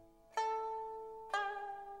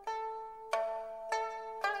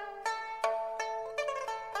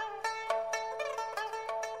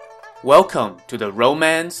Welcome to the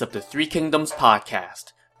Romance of the Three Kingdoms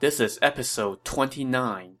podcast. This is episode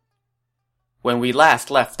 29. When we last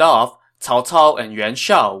left off, Cao Cao and Yuan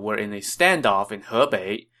Shao were in a standoff in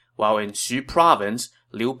Hebei, while in Xu province,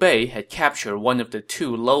 Liu Bei had captured one of the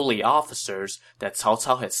two lowly officers that Cao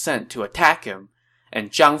Cao had sent to attack him, and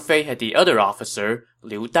Zhang Fei had the other officer,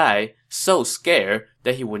 Liu Dai, so scared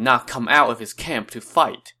that he would not come out of his camp to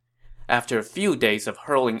fight. After a few days of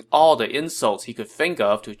hurling all the insults he could think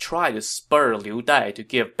of to try to spur Liu Dai to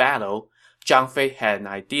give battle, Zhang Fei had an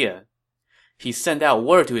idea. He sent out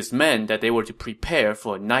word to his men that they were to prepare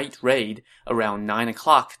for a night raid around 9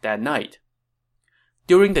 o'clock that night.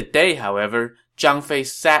 During the day, however, Zhang Fei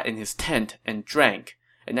sat in his tent and drank,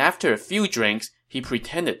 and after a few drinks, he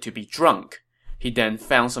pretended to be drunk. He then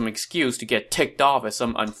found some excuse to get ticked off at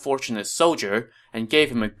some unfortunate soldier and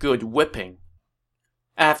gave him a good whipping.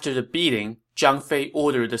 After the beating, Zhang Fei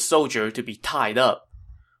ordered the soldier to be tied up.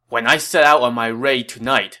 "When I set out on my raid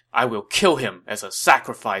tonight, I will kill him as a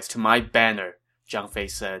sacrifice to my banner," Zhang Fei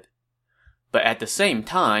said. But at the same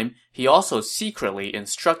time, he also secretly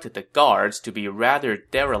instructed the guards to be rather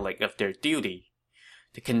derelict of their duty.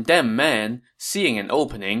 The condemned man, seeing an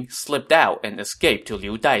opening, slipped out and escaped to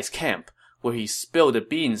Liu Dai's camp, where he spilled the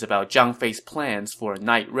beans about Zhang Fei's plans for a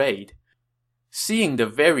night raid. Seeing the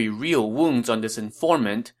very real wounds on this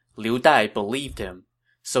informant, Liu Dai believed him.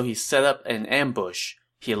 So he set up an ambush.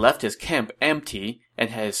 He left his camp empty and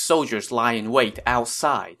had his soldiers lie in wait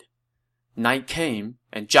outside. Night came,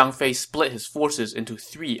 and Zhang Fei split his forces into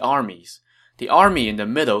 3 armies. The army in the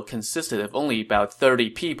middle consisted of only about 30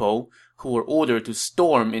 people, who were ordered to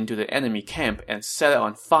storm into the enemy camp and set it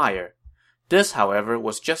on fire. This, however,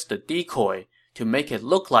 was just a decoy, to make it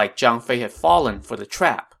look like Zhang Fei had fallen for the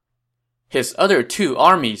trap. His other 2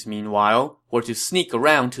 armies, meanwhile, were to sneak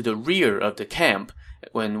around to the rear of the camp.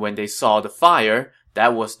 When they saw the fire,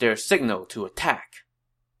 that was their signal to attack.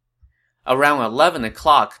 Around 11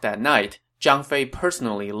 o'clock that night, Zhang Fei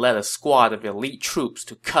personally led a squad of elite troops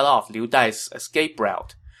to cut off Liu Dai's escape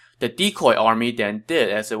route. The decoy army then did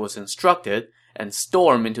as it was instructed, and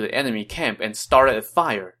stormed into the enemy camp and started a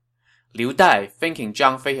fire. Liu Dai, thinking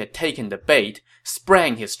Zhang Fei had taken the bait,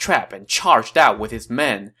 sprang his trap and charged out with his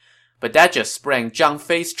men. But that just sprang Zhang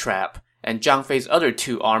Fei's trap, and Zhang Fei's other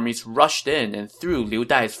 2 armies rushed in and threw Liu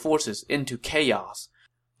Dai's forces into chaos.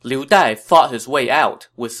 Liu Dai fought his way out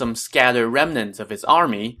with some scattered remnants of his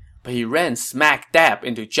army, but he ran smack dab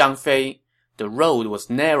into Zhang Fei. The road was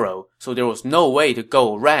narrow, so there was no way to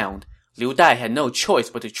go around. Liu Dai had no choice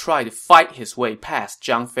but to try to fight his way past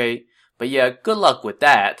Zhang Fei. But yeah, good luck with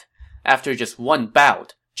that. After just one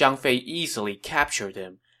bout, Zhang Fei easily captured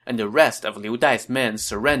him, and the rest of Liu Dai's men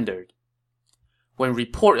surrendered. When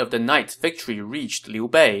report of the night's victory reached Liu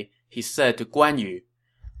Bei, he said to Guan Yu,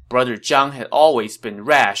 "Brother Zhang had always been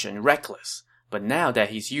rash and reckless, but now that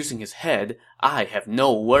he's using his head, I have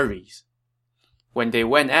no worries." When they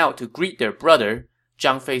went out to greet their brother,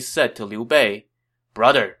 Zhang Fei said to Liu Bei,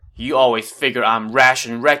 "Brother, you always figure I'm rash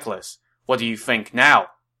and reckless. What do you think now?"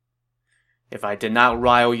 "If I did not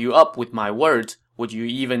rile you up with my words, would you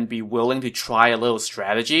even be willing to try a little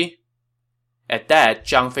strategy?" At that,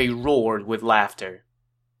 Zhang Fei roared with laughter.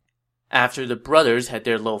 After the brothers had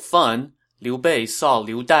their little fun, Liu Bei saw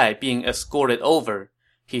Liu Dai being escorted over.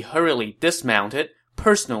 He hurriedly dismounted,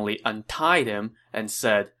 personally untied him, and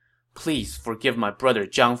said, "Please forgive my brother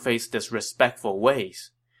Zhang Fei's disrespectful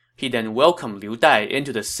ways." He then welcomed Liu Dai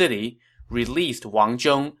into the city, released Wang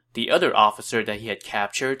Zhong, the other officer that he had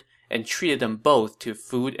captured, and treated them both to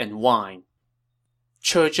food and wine.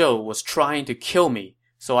 "Che Zhou was trying to kill me,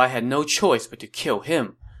 so I had no choice but to kill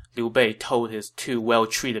him," Liu Bei told his 2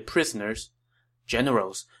 well-treated prisoners.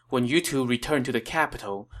 "Generals, when you 2 return to the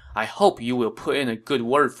capital, I hope you will put in a good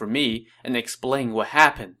word for me and explain what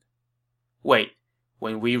happened." "Wait,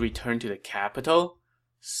 when we return to the capital?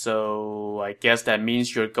 So I guess that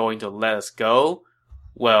means you're going to let us go?"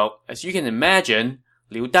 Well, as you can imagine,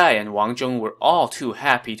 Liu Dai and Wang Zhong were all too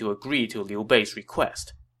happy to agree to Liu Bei's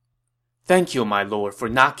request. "Thank you, my lord, for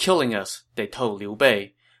not killing us," they told Liu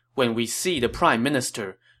Bei. "When we see the prime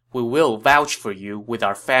minister, we will vouch for you with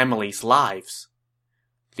our families' lives."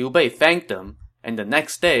 Liu Bei thanked them, and the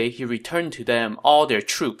next day he returned to them all their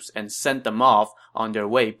troops and sent them off on their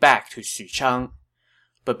way back to Xuchang.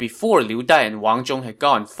 But before Liu Dai and Wang Zhong had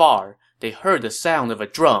gone far, they heard the sound of a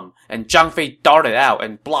drum, and Zhang Fei darted out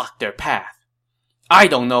and blocked their path. "I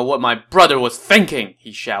don't know what my brother was thinking,"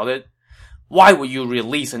 he shouted. "Why would you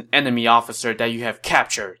release an enemy officer that you have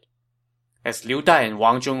captured?" As Liu Dai and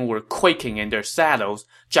Wang Zhong were quaking in their saddles,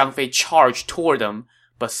 Zhang Fei charged toward them,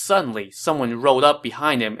 but suddenly someone rode up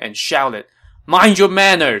behind him and shouted, "Mind your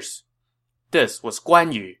manners!" This was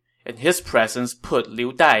Guan Yu, and his presence put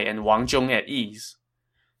Liu Dai and Wang Zhong at ease.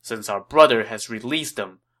 Since our brother has released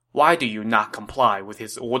them, why do you not comply with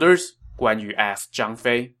his orders? Guan Yu asked Zhang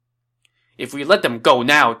Fei. If we let them go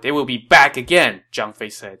now, they will be back again, Zhang Fei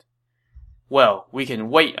said. Well, we can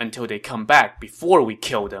wait until they come back before we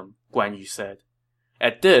kill them, Guan Yu said.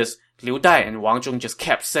 At this, Liu Dai and Wang Zhong just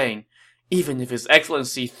kept saying, even if His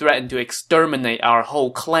Excellency threatened to exterminate our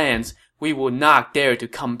whole clans, we will not dare to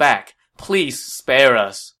come back. Please spare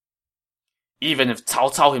us. Even if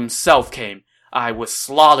Cao Cao himself came, I would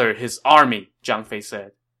slaughter his army, Zhang Fei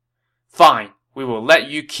said. Fine, we will let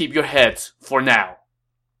you keep your heads for now.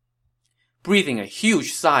 Breathing a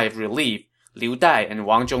huge sigh of relief, Liu Dai and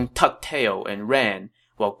Wang Zhong tucked tail and ran,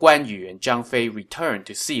 while Guan Yu and Zhang Fei returned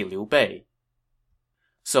to see Liu Bei.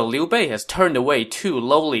 So Liu Bei has turned away 2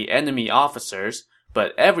 lowly enemy officers,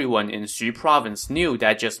 but everyone in Xu province knew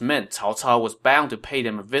that just meant Cao Cao was bound to pay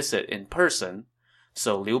them a visit in person,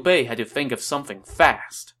 so Liu Bei had to think of something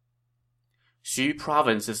fast. Xu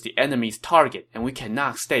province is the enemy's target and we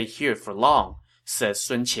cannot stay here for long, said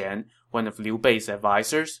Sun Qian, one of Liu Bei's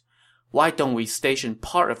advisors. Why don't we station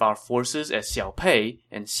part of our forces at Xiaopei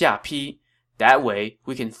and Xiapi? That way,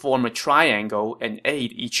 we can form a triangle and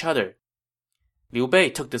aid each other. Liu Bei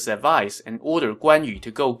took this advice and ordered Guan Yu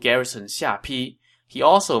to go garrison Xiapi. He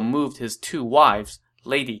also moved his 2 wives,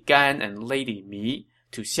 Lady Gan and Lady Mi,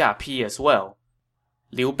 to Xiapi as well.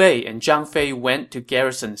 Liu Bei and Zhang Fei went to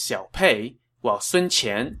garrison Xiaopei, while Sun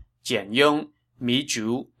Qian, Jian Yong, Mi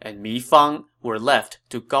Zhu, and Mi Fang were left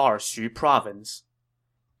to guard Xu province.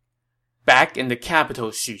 Back in the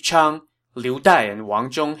capital Xuchang, Liu Dai and Wang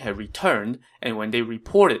Zhong had returned, and when they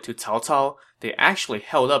reported to Cao Cao, they actually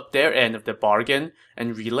held up their end of the bargain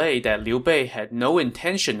and relayed that Liu Bei had no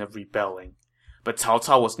intention of rebelling. But Cao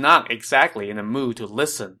Cao was not exactly in a mood to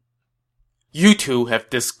listen. You two have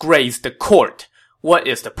disgraced the court. What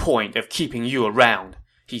is the point of keeping you around?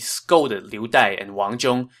 He scolded Liu Dai and Wang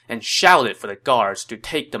Zhong and shouted for the guards to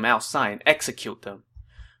take them outside and execute them.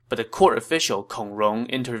 But the court official Kong Rong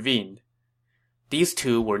intervened. These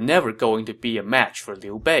 2 were never going to be a match for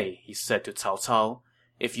Liu Bei, he said to Cao Cao.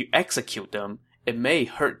 If you execute them, it may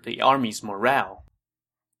hurt the army's morale.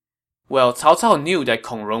 Well, Cao Cao knew that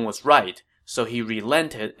Kong Rong was right, so he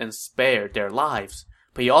relented and spared their lives,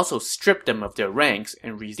 but he also stripped them of their ranks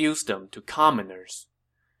and reduced them to commoners.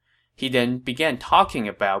 He then began talking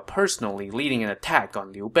about personally leading an attack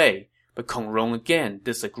on Liu Bei, but Kong Rong again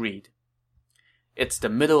disagreed. It's the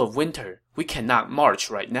middle of winter. We cannot march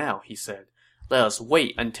right now, he said. Let us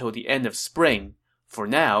wait until the end of spring. For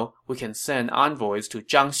now, we can send envoys to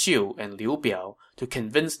Zhang Xiu and Liu Biao to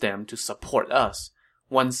convince them to support us.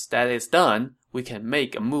 Once that is done, we can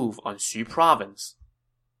make a move on Xu province.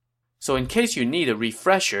 So in case you need a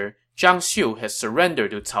refresher, Zhang Xiu has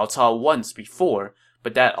surrendered to Cao Cao once before,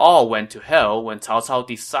 but that all went to hell when Cao Cao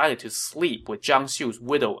decided to sleep with Zhang Xiu's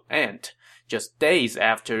widowed aunt, just days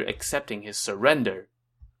after accepting his surrender.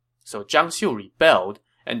 So Zhang Xiu rebelled,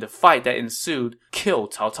 and the fight that ensued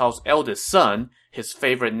killed Cao Cao's eldest son, his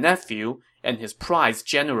favorite nephew, and his prized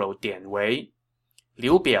general Dian Wei.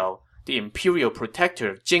 Liu Biao, the imperial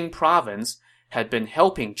protector of Jing province, had been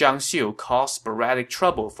helping Zhang Xiu cause sporadic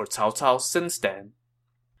trouble for Cao Cao since then.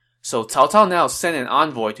 So Cao Cao now sent an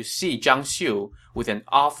envoy to see Zhang Xiu with an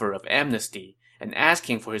offer of amnesty and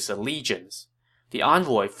asking for his allegiance. The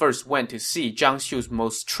envoy first went to see Zhang Xiu's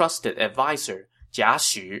most trusted advisor, Jia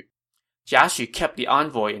Xu. Jia Xu kept the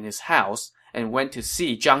envoy in his house and went to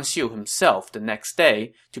see Zhang Xiu himself the next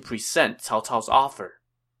day to present Cao Cao's offer.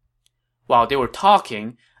 While they were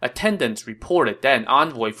talking, attendants reported that an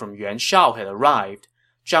envoy from Yuan Shao had arrived.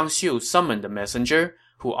 Zhang Xiu summoned the messenger,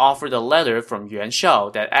 who offered a letter from Yuan Shao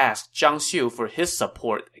that asked Zhang Xiu for his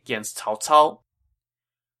support against Cao Cao.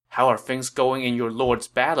 How are things going in your lord's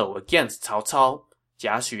battle against Cao Cao?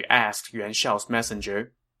 Jia Xu asked Yuan Shao's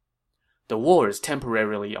messenger. The war is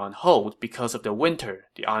temporarily on hold because of the winter,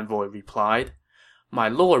 the envoy replied. My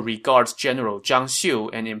lord regards General Zhang Xiu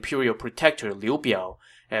and Imperial Protector Liu Biao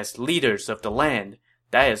as leaders of the land.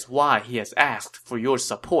 That is why he has asked for your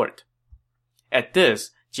support. At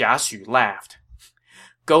this, Jia Xu laughed.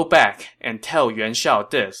 Go back and tell Yuan Shao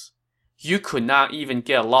this. You could not even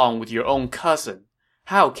get along with your own cousin.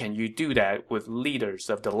 How can you do that with leaders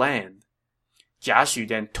of the land? Jia Xu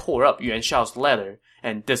then tore up Yuan Shao's letter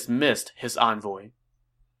and dismissed his envoy.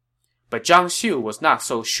 But Zhang Xiu was not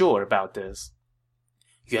so sure about this.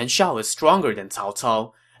 Yuan Shao is stronger than Cao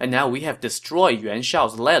Cao, and now we have destroyed Yuan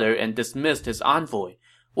Shao's letter and dismissed his envoy.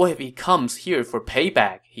 What if he comes here for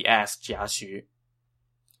payback? He asked Jia Xu.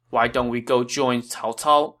 Why don't we go join Cao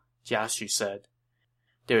Cao? Jia Xu said.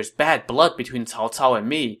 There is bad blood between Cao Cao and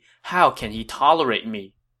me. How can he tolerate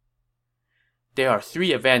me? There are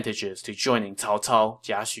 3 advantages to joining Cao Cao,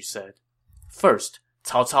 Jia Xu said. First,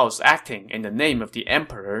 Cao Cao is acting in the name of the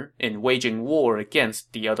emperor in waging war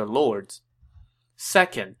against the other lords.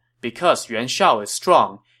 Second, because Yuan Shao is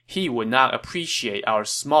strong, he would not appreciate our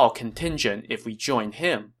small contingent if we join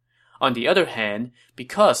him. On the other hand,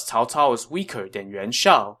 because Cao Cao is weaker than Yuan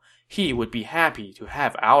Shao, he would be happy to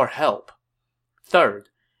have our help. Third,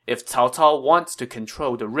 if Cao Cao wants to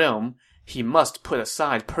control the realm, he must put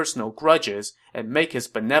aside personal grudges and make his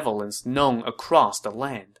benevolence known across the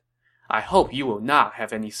land. I hope you will not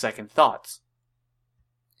have any second thoughts.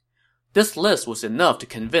 This list was enough to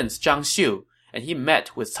convince Zhang Xiu, and he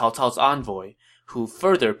met with Cao Cao's envoy, who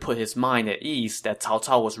further put his mind at ease that Cao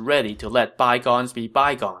Cao was ready to let bygones be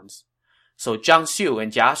bygones. So Zhang Xiu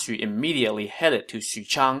and Jia Xu immediately headed to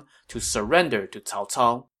Xuchang to surrender to Cao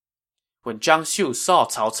Cao. When Zhang Xiu saw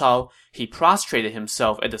Cao Cao, he prostrated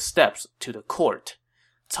himself at the steps to the court.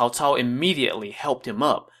 Cao Cao immediately helped him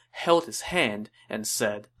up, held his hand, and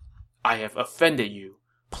said, "I have offended you.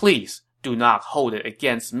 Please do not hold it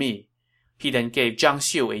against me." He then gave Zhang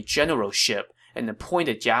Xiu a generalship and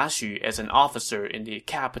appointed Jia Xu as an officer in the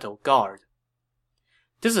capital guard.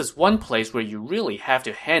 This is one place where you really have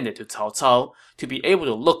to hand it to Cao Cao to be able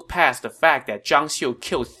to look past the fact that Zhang Xiu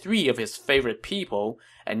killed 3 of his favorite people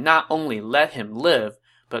and not only let him live,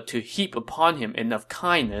 but to heap upon him enough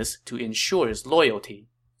kindness to ensure his loyalty.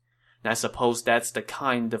 And I suppose that's the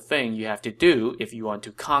kind of thing you have to do if you want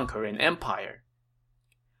to conquer an empire.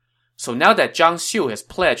 So now that Zhang Xiu has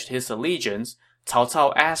pledged his allegiance, Cao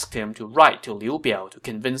Cao asked him to write to Liu Biao to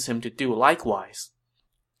convince him to do likewise.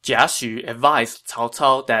 Jia Xu advised Cao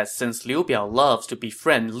Cao that since Liu Biao loves to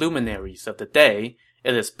befriend luminaries of the day,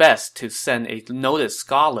 it is best to send a noted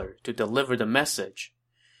scholar to deliver the message.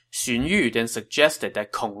 Xun Yu then suggested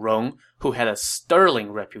that Kong Rong, who had a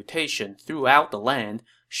sterling reputation throughout the land,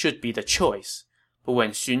 should be the choice. But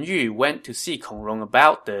when Xun Yu went to see Kong Rong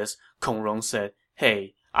about this, Kong Rong said,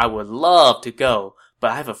 "Hey, I would love to go,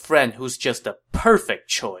 but I have a friend who's just the perfect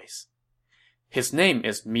choice." "His name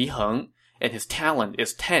is Mi Heng, and his talent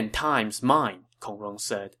is 10 times mine," Kong Rong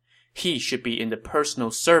said. "He should be in the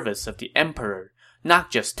personal service of the emperor,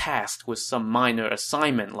 not just tasked with some minor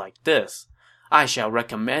assignment like this. I shall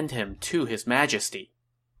recommend him to his majesty."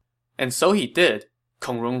 And so he did.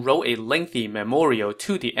 Kong Rong wrote a lengthy memorial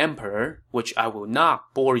to the emperor, which I will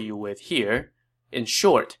not bore you with here. In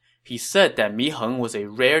short, he said that Mi Heng was a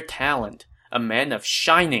rare talent, a man of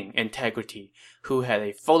shining integrity, who had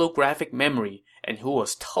a photographic memory and who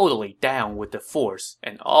was totally down with the force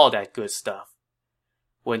and all that good stuff.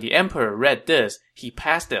 When the emperor read this, he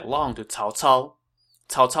passed it along to Cao Cao.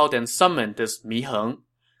 Cao Cao then summoned this Mi Heng.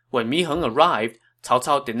 When Mi Heng arrived, Cao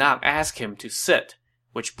Cao did not ask him to sit,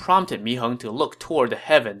 which prompted Mi Heng to look toward the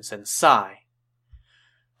heavens and sigh.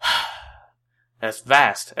 "As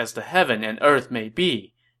vast as the heaven and earth may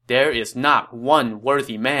be, there is not one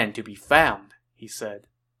worthy man to be found," he said.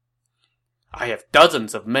 "I have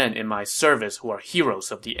dozens of men in my service who are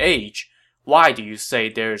heroes of the age. Why do you say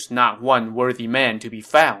there is not one worthy man to be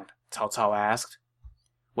found?" Cao Cao asked.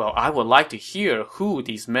 "Well, I would like to hear who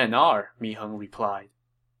these men are," Mi Heng replied.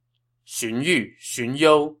 "Xun Yu, Xun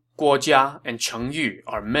You, Guo Jia, and Cheng Yu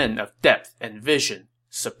are men of depth and vision,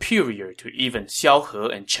 superior to even Xiao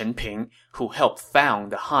He and Chen Ping, who helped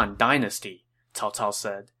found the Han dynasty," Cao Cao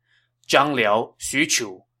said. "Zhang Liao, Xu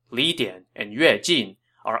Chu, Li Dian, and Yue Jin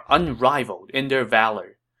are unrivaled in their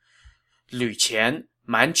valor. Lü Qian,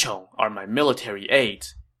 Man Chong are my military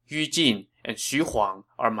aides. Yu Jin and Xu Huang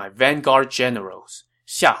are my vanguard generals.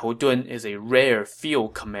 Xiahou Dun is a rare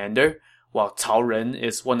field commander, while Cao Ren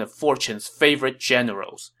is one of fortune's favorite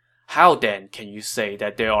generals. How then can you say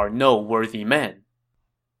that there are no worthy men?"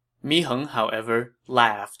 Mi Heng, however,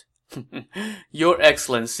 laughed. "Your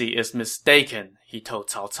Excellency is mistaken," he told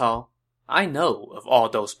Cao Cao. "I know of all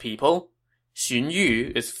those people. Xun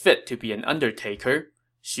Yu is fit to be an undertaker.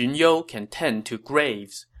 Xun You can tend to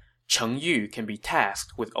graves. Cheng Yu can be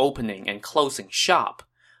tasked with opening and closing shop.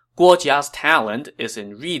 Guo Jia's talent is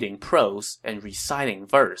in reading prose and reciting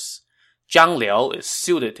verse. Zhang Liao is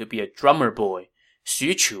suited to be a drummer boy.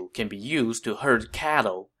 Xu Chu can be used to herd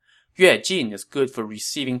cattle. Yue Jin is good for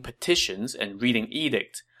receiving petitions and reading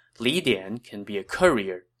edicts. Li Dian can be a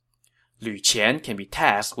courier. Lü Qian can be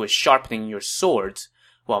tasked with sharpening your swords,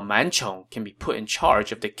 while Man Chong can be put in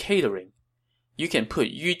charge of the catering. You can put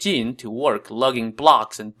Yu Jin to work lugging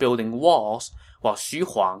blocks and building walls, while Xu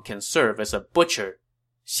Huang can serve as a butcher.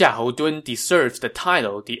 Xiahou Dun deserves the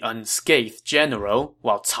title the unscathed general,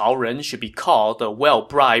 while Cao Ren should be called the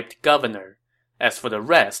well-bribed governor. As for the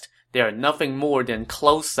rest, they are nothing more than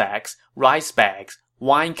clothes sacks, rice bags,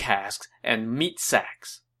 wine casks, and meat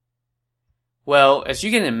sacks." Well, as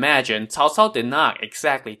you can imagine, Cao Cao did not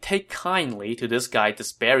exactly take kindly to this guy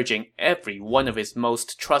disparaging every one of his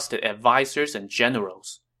most trusted advisors and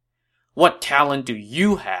generals. "What talent do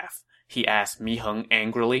you have?" he asked Mi Heng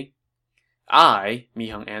angrily. "I," Mi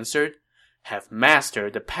Heng answered, "have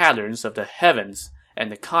mastered the patterns of the heavens and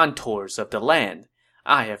the contours of the land.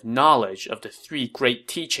 I have knowledge of the 3 great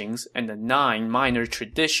teachings and the 9 minor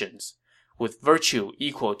traditions. With virtue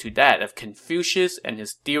equal to that of Confucius and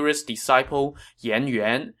his dearest disciple Yan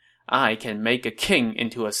Yuan, I can make a king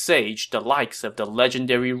into a sage the likes of the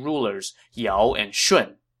legendary rulers Yao and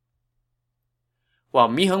Shun." While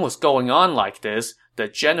Mi Heng was going on like this, the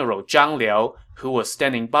general Zhang Liao, who was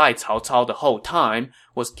standing by Cao Cao the whole time,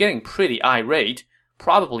 was getting pretty irate,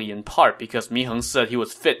 probably in part because Mi Heng said he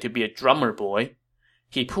was fit to be a drummer boy.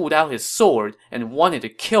 He pulled out his sword and wanted to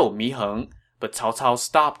kill Mi Heng, but Cao Cao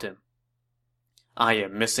stopped him. "I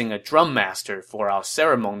am missing a drum master for our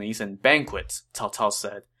ceremonies and banquets," Cao Cao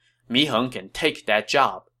said. "Mi Heng can take that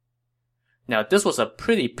job." Now, this was a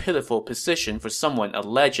pretty pitiful position for someone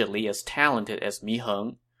allegedly as talented as Mi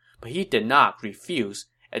Heng, but he did not refuse,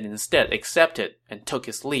 and instead accepted and took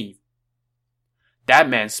his leave. "That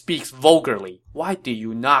man speaks vulgarly. Why do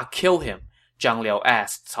you not kill him?" Zhang Liao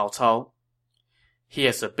asked Cao Cao. "He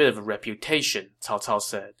has a bit of a reputation," Cao Cao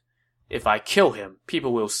said. "If I kill him,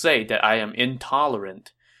 people will say that I am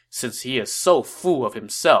intolerant. Since he is so full of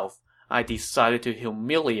himself, I decided to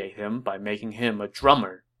humiliate him by making him a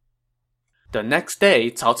drummer." The next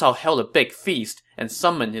day, Cao Cao held a big feast and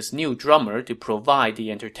summoned his new drummer to provide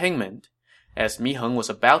the entertainment. As Mi Heng was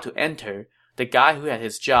about to enter, the guy who had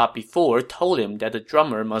his job before told him that the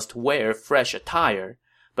drummer must wear fresh attire,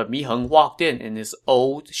 but Mi Heng walked in his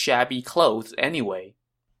old, shabby clothes anyway.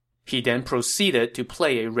 He then proceeded to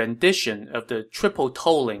play a rendition of the triple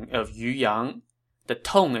tolling of Yu Yang. The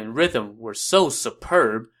tone and rhythm were so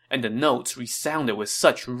superb, and the notes resounded with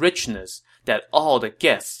such richness that all the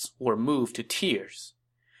guests were moved to tears.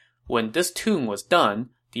 When this tune was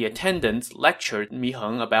done, the attendants lectured Mi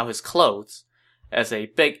Heng about his clothes. As a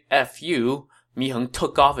big F.U., Mi Heng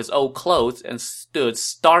took off his old clothes and stood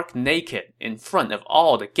stark naked in front of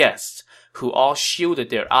all the guests, who all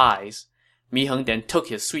shielded their eyes. Mi Heng then took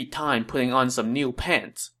his sweet time putting on some new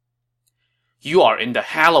pants. "You are in the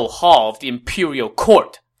hallowed hall of the imperial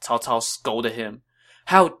court," Cao Cao scolded him.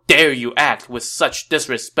 "How dare you act with such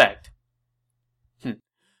disrespect?"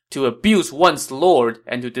 "To abuse one's lord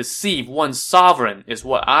and to deceive one's sovereign is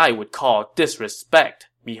what I would call disrespect,"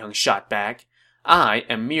 Mi Heng shot back. "I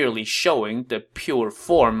am merely showing the pure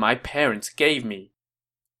form my parents gave me."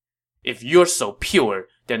 "If you're so pure,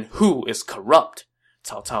 then who is corrupt?"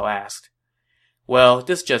 Cao Cao asked. Well,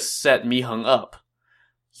 this just set Mi Heng up.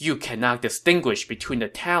 "You cannot distinguish between the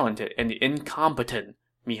talented and the incompetent,"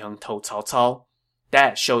 Mi Heng told Cao Cao.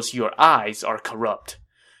 "That shows your eyes are corrupt.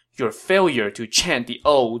 Your failure to chant the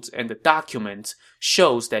odes and the documents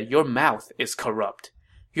shows that your mouth is corrupt.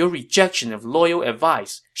 Your rejection of loyal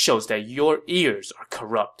advice shows that your ears are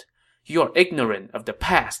corrupt. You are ignorant of the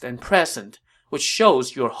past and present, which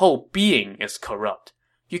shows your whole being is corrupt.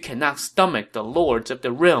 You cannot stomach the lords of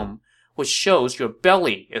the realm, which shows your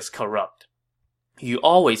belly is corrupt. You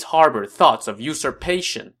always harbor thoughts of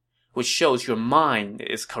usurpation, which shows your mind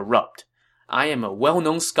is corrupt. I am a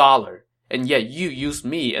well-known scholar, and yet you use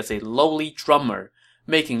me as a lowly drummer,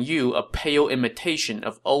 making you a pale imitation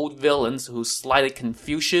of old villains who slighted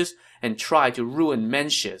Confucius and tried to ruin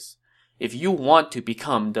Mencius. If you want to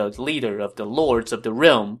become the leader of the lords of the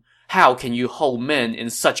realm, how can you hold men in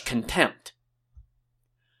such contempt?"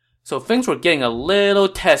 So things were getting a little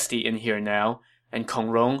testy in here now, and Kong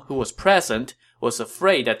Rong, who was present, was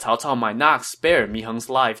afraid that Cao Cao might not spare Mi Heng's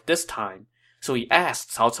life this time. So he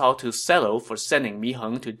asked Cao Cao to settle for sending Mi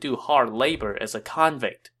Heng to do hard labor as a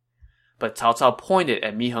convict. But Cao Cao pointed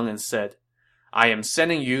at Mi Heng and said, "I am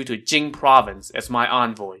sending you to Jing province as my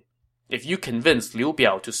envoy. If you convince Liu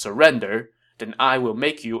Biao to surrender, then I will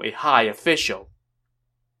make you a high official."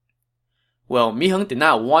 Well, Mi Heng did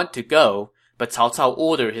not want to go, but Cao Cao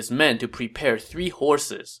ordered his men to prepare 3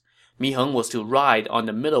 horses. Mi Heng was to ride on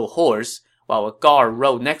the middle horse, while a guard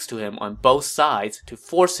rode next to him on both sides to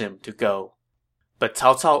force him to go. But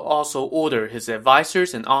Cao Cao also ordered his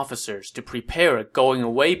advisors and officers to prepare a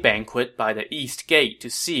going-away banquet by the east gate to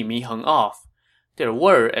see Mi Heng off. There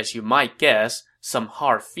were, as you might guess, some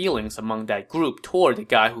hard feelings among that group toward the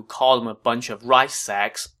guy who called him a bunch of rice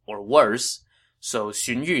sacks, or worse. So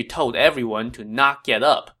Xun Yu told everyone to not get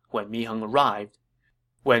up when Mi Heng arrived.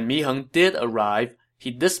 When Mi Heng did arrive,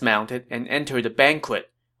 he dismounted and entered the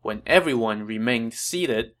banquet. When everyone remained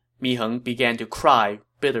seated, Mi Heng began to cry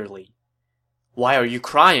bitterly. "Why are you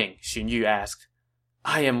crying?" Xun Yu asked.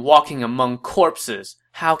 I am walking among corpses.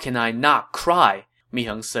 How can I not cry? Mi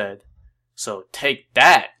Heng said. So take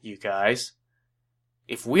that, you guys.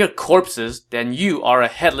 If we're corpses, then you are a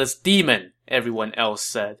headless demon, everyone else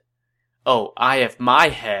said. Oh, I have my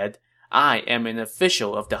head. I am an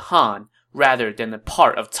official of the Han, rather than a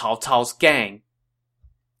part of Cao Cao's gang.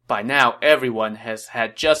 By now, everyone has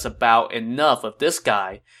had just about enough of this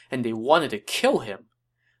guy, and they wanted to kill him.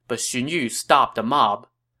 But Xun Yu stopped the mob.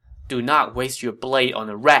 Do not waste your blade on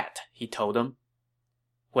a rat, he told them.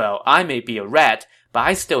 Well, I may be a rat, but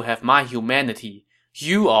I still have my humanity.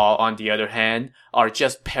 You all, on the other hand, are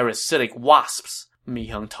just parasitic wasps, Mi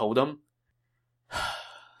Heng told them.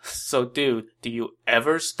 So dude, do you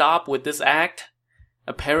ever stop with this act?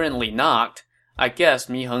 Apparently not. I guess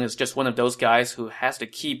Mi Heng is just one of those guys who has to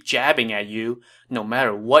keep jabbing at you, no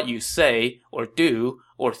matter what you say, or do,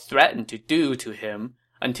 or threaten to do to him,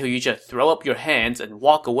 until you just throw up your hands and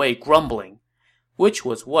walk away grumbling. Which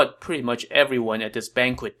was what pretty much everyone at this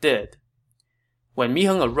banquet did. When Mi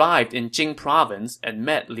Heng arrived in Jing province and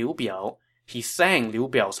met Liu Biao, he sang Liu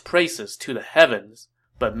Biao's praises to the heavens,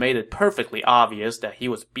 but made it perfectly obvious that he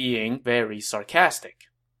was being very sarcastic.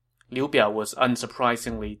 Liu Biao was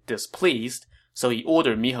unsurprisingly displeased, so he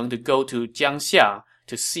ordered Mi Heng to go to Jiangxia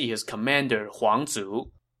to see his commander Huang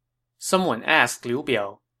Zu. Someone asked Liu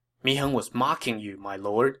Biao, Mi Heng was mocking you, my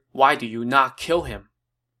lord. Why do you not kill him?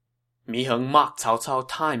 Mi Heng mocked Cao Cao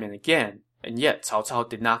time and again, and yet Cao Cao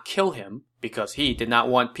did not kill him because he did not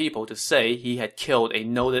want people to say he had killed a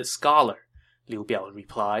noted scholar, Liu Biao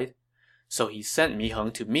replied. So he sent Mi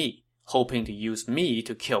Heng to me, hoping to use me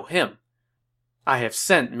to kill him. I have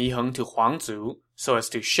sent Mi Heng to Huang Zu so as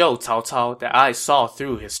to show Cao Cao that I saw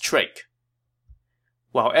through his trick.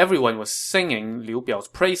 While everyone was singing Liu Biao's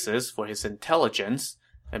praises for his intelligence,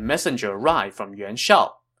 a messenger arrived from Yuan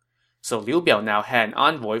Shao. So Liu Biao now had an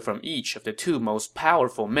envoy from each of the two most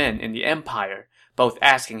powerful men in the empire, both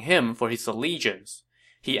asking him for his allegiance.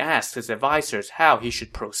 He asked his advisors how he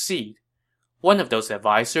should proceed. One of those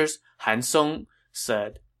advisors, Han Song,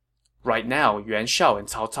 said, Right now, Yuan Shao and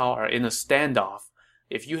Cao Cao are in a standoff.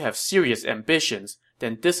 If you have serious ambitions,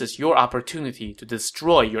 then this is your opportunity to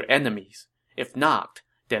destroy your enemies. If not,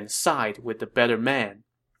 then side with the better man.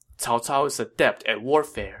 Cao Cao is adept at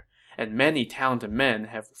warfare, and many talented men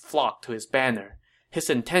have flocked to his banner. His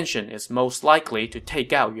intention is most likely to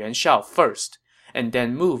take out Yuan Shao first, and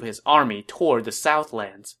then move his army toward the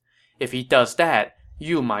Southlands. If he does that,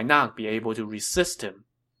 you might not be able to resist him.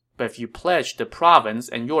 But if you pledge the province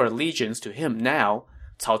and your allegiance to him now,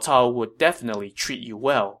 Cao Cao would definitely treat you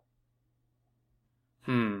well.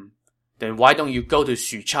 Then why don't you go to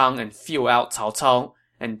Xuchang and feel out Cao Cao,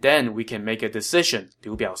 and then we can make a decision,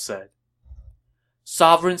 Liu Biao said.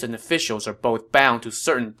 Sovereigns and officials are both bound to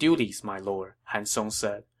certain duties, my lord, Han Song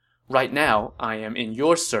said. Right now, I am in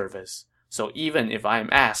your service, so even if I am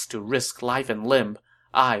asked to risk life and limb,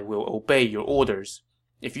 I will obey your orders.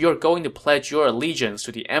 If you are going to pledge your allegiance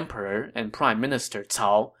to the emperor and prime minister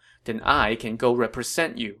Cao, then I can go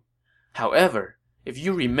represent you. However, if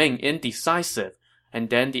you remain indecisive,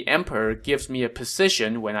 and then the emperor gives me a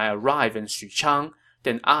position when I arrive in Xuchang,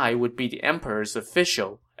 then I would be the emperor's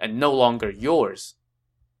official and no longer yours.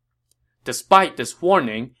 Despite this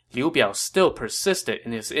warning, Liu Biao still persisted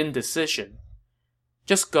in his indecision.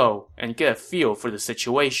 Just go and get a feel for the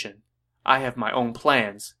situation. I have my own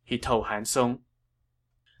plans, he told Han Song.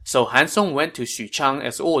 So Han Song went to Xuchang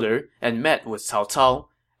as ordered and met with Cao Cao.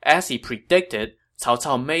 As he predicted, Cao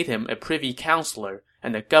Cao made him a privy councillor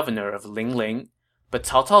and the governor of Lingling. But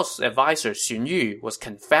Cao Cao's advisor Xun Yu was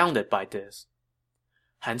confounded by this.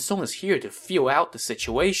 Han Song is here to feel out the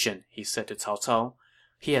situation, he said to Cao Cao.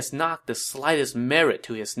 He has not the slightest merit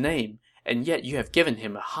to his name, and yet you have given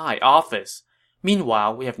him a high office.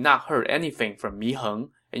 Meanwhile, we have not heard anything from Mi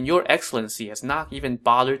Heng, and your excellency has not even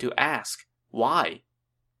bothered to ask. Why?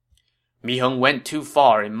 Mi Heng went too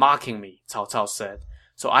far in mocking me, Cao Cao said,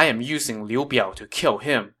 so I am using Liu Biao to kill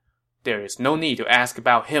him. There is no need to ask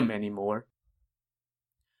about him anymore.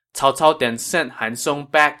 Cao Cao then sent Han Song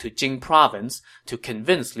back to Jing province to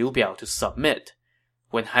convince Liu Biao to submit.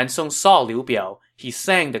 When Han Song saw Liu Biao, he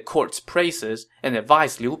sang the court's praises and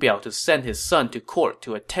advised Liu Biao to send his son to court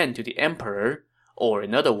to attend to the emperor, or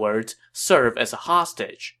in other words, serve as a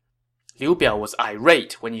hostage. Liu Biao was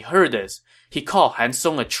irate when he heard this. He called Han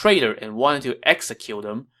Song a traitor and wanted to execute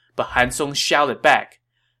him, but Han Song shouted back,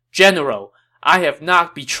 General, I have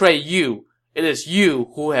not betrayed you. It is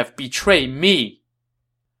you who have betrayed me.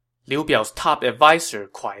 Liu Biao's top advisor,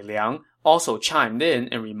 Kuai Liang, also chimed in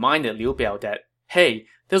and reminded Liu Biao that, hey,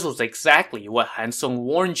 this was exactly what Han Song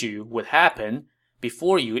warned you would happen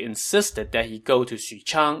before you insisted that he go to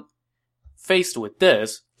Xuchang. Faced with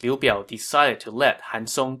this, Liu Biao decided to let Han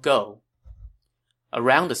Song go.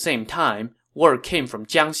 Around the same time, word came from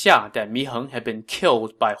Jiangxia that Mi Heng had been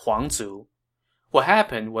killed by Huang Zu. What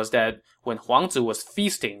happened was that when Huang Zu was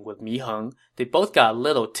feasting with Mi Heng, they both got a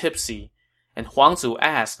little tipsy, and Huang Zu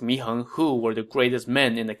asked Mi Heng who were the greatest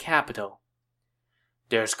men in the capital.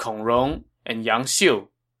 "There's Kong Rong and Yang Xiu.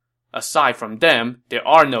 Aside from them, there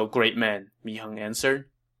are no great men," Mi Heng answered.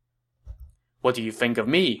 "What do you think of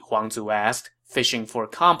me?" Huang Zu asked, fishing for a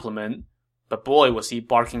compliment, but boy was he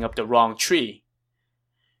barking up the wrong tree.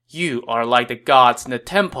 "You are like the gods in the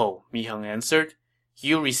temple," Mi Heng answered.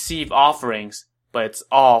 "You receive offerings, but it's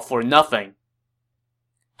all for nothing."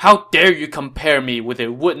 "How dare you compare me with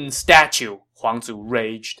a wooden statue?" Huang Zu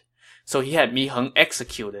raged. So he had Mi Heng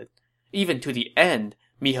executed. Even to the end,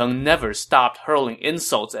 Mi Heng never stopped hurling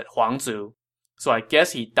insults at Huang Zu. So I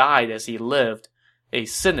guess he died as he lived, a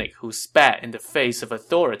cynic who spat in the face of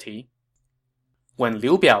authority. When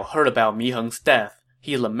Liu Biao heard about Mi Heng's death,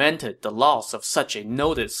 he lamented the loss of such a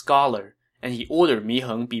noted scholar, and he ordered Mi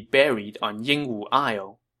Heng be buried on Yingwu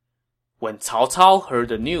Isle. When Cao Cao heard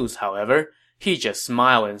the news, however, he just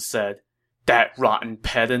smiled and said, "That rotten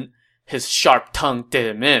pedant, his sharp tongue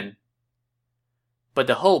did him in." But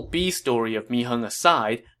the whole B story of Mi Heng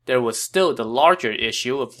aside, there was still the larger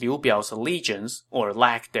issue of Liu Biao's allegiance, or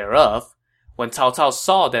lack thereof. When Cao Cao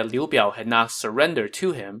saw that Liu Biao had not surrendered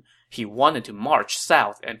to him, he wanted to march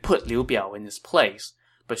south and put Liu Biao in his place,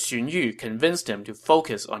 but Xun Yu convinced him to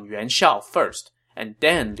focus on Yuan Shao first, and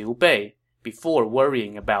then Liu Bei, before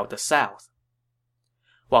worrying about the south.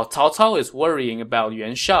 While Cao Cao is worrying about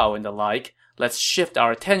Yuan Shao and the like, let's shift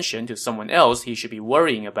our attention to someone else he should be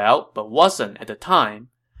worrying about, but wasn't at the time: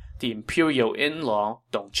 the imperial in-law,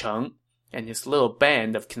 Dong Cheng, and his little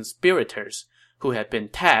band of conspirators, who had been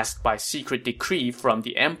tasked by secret decree from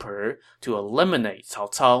the emperor to eliminate Cao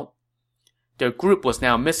Cao. Their group was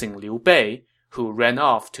now missing Liu Bei, who ran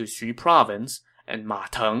off to Xu province, and Ma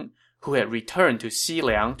Teng, who had returned to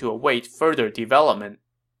Xiliang to await further development.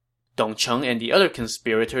 Dong Cheng and the other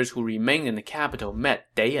conspirators who remained in the capital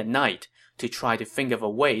met day and night to try to think of a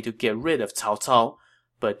way to get rid of Cao Cao,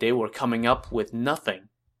 but they were coming up with nothing.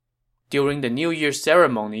 During the New Year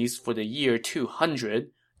ceremonies for the year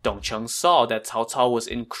 200, Dong Cheng saw that Cao Cao was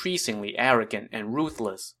increasingly arrogant and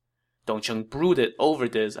ruthless. Dong Cheng brooded over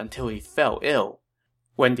this until he fell ill.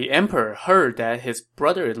 When the emperor heard that his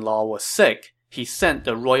brother-in-law was sick, he sent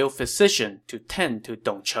the royal physician to tend to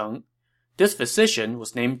Dong Cheng. This physician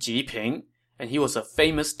was named Ji Ping, and he was a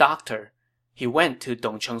famous doctor. He went to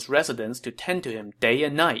Dong Cheng's residence to tend to him day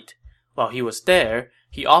and night. While he was there,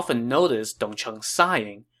 he often noticed Dong Cheng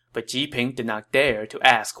sighing, but Ji Ping did not dare to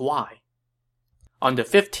ask why. On the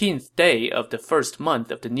 15th day of the first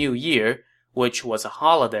month of the new year, which was a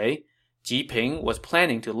holiday, Ji Ping was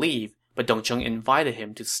planning to leave, but Dong Cheng invited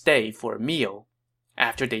him to stay for a meal.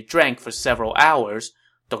 After they drank for several hours,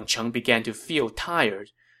 Dong Cheng began to feel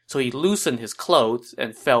tired, so he loosened his clothes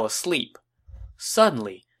and fell asleep.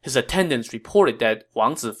 Suddenly, his attendants reported that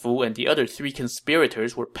Wang Zifu and the other 3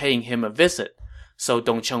 conspirators were paying him a visit, so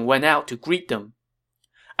Dong Cheng went out to greet them.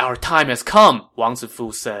 "Our time has come," Wang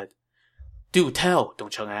Zifu said. "Do tell," Dong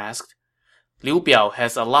Cheng asked. "Liu Biao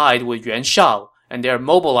has allied with Yuan Shao, and they are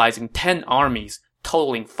mobilizing 10 armies,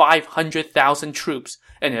 totaling 500,000 troops,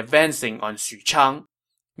 and advancing on Xuchang.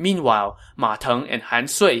 Meanwhile, Ma Teng and Han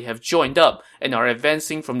Sui have joined up and are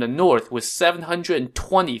advancing from the north with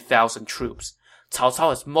 720,000 troops. Cao Cao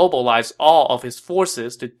has mobilized all of his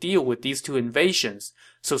forces to deal with these 2 invasions,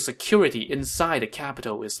 so security inside the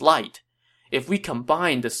capital is light. If we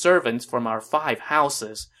combine the servants from our 5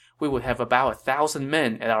 houses, we would have about 1,000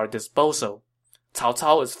 men at our disposal. Cao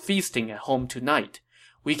Cao is feasting at home tonight.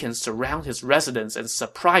 We can surround his residence and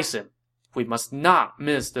surprise him. We must not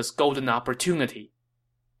miss this golden opportunity."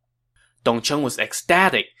 Dong Cheng was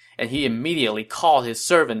ecstatic, and he immediately called his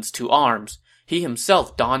servants to arms. He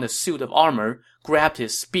himself donned a suit of armor, grabbed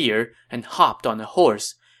his spear, and hopped on a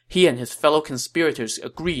horse. He and his fellow conspirators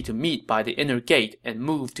agreed to meet by the inner gate and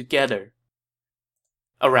move together.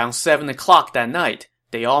 Around 7 o'clock that night,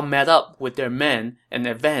 they all met up with their men and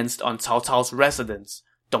advanced on Cao Cao's residence.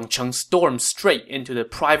 Dong Cheng stormed straight into the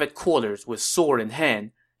private quarters with sword in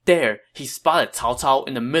hand. There, he spotted Cao Cao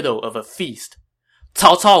in the middle of a feast.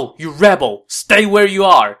 "Cao Cao, you rebel! Stay where you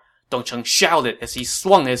are!" Dong Cheng shouted as he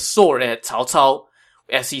swung his sword at Cao Cao.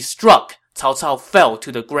 As he struck, Cao Cao fell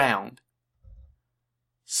to the ground.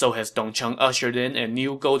 So has Dong Cheng ushered in a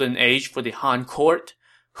new golden age for the Han court?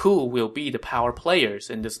 Who will be the power players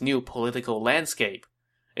in this new political landscape?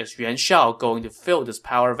 Is Yuan Shao going to fill this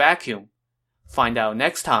power vacuum? Find out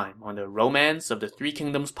next time on the Romance of the Three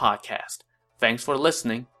Kingdoms podcast. Thanks for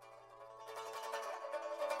listening.